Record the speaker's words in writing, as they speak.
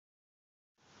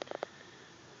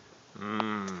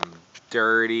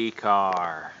Dirty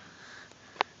car.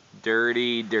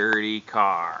 Dirty, dirty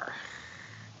car.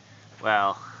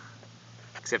 Well,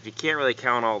 except you can't really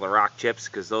count all the rock chips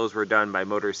because those were done by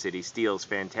Motor City Steel's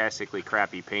fantastically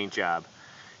crappy paint job.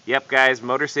 Yep guys,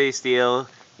 Motor City Steel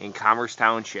in Commerce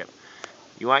Township.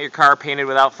 You want your car painted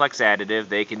without flex additive,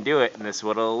 they can do it, and this is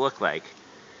what it'll look like.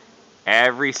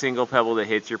 Every single pebble that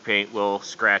hits your paint will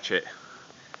scratch it.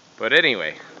 But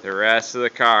anyway, the rest of the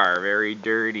car, very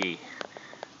dirty.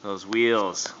 Those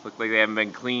wheels look like they haven't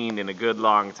been cleaned in a good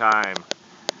long time.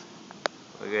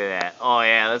 Look at that. Oh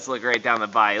yeah, let's look right down the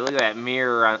body. Look at that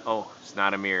mirror on, oh, it's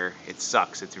not a mirror. It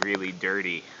sucks, it's really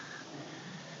dirty.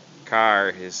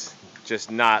 Car is just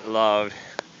not loved.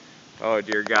 Oh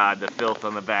dear God, the filth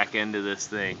on the back end of this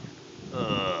thing.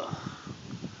 Ugh.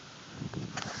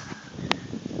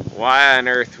 Why on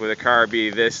earth would a car be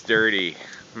this dirty?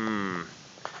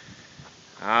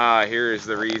 Here's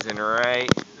the reason right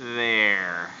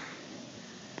there.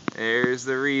 There's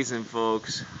the reason,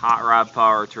 folks. Hot Rod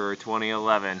Power Tour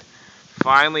 2011.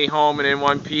 Finally home and in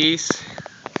one piece.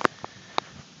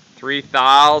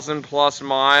 3,000 plus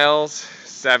miles,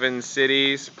 7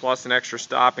 cities, plus an extra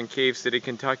stop in Cave City,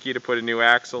 Kentucky to put a new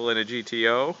axle in a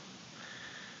GTO.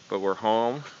 But we're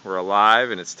home, we're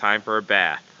alive, and it's time for a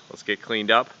bath. Let's get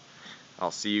cleaned up.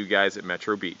 I'll see you guys at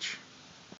Metro Beach.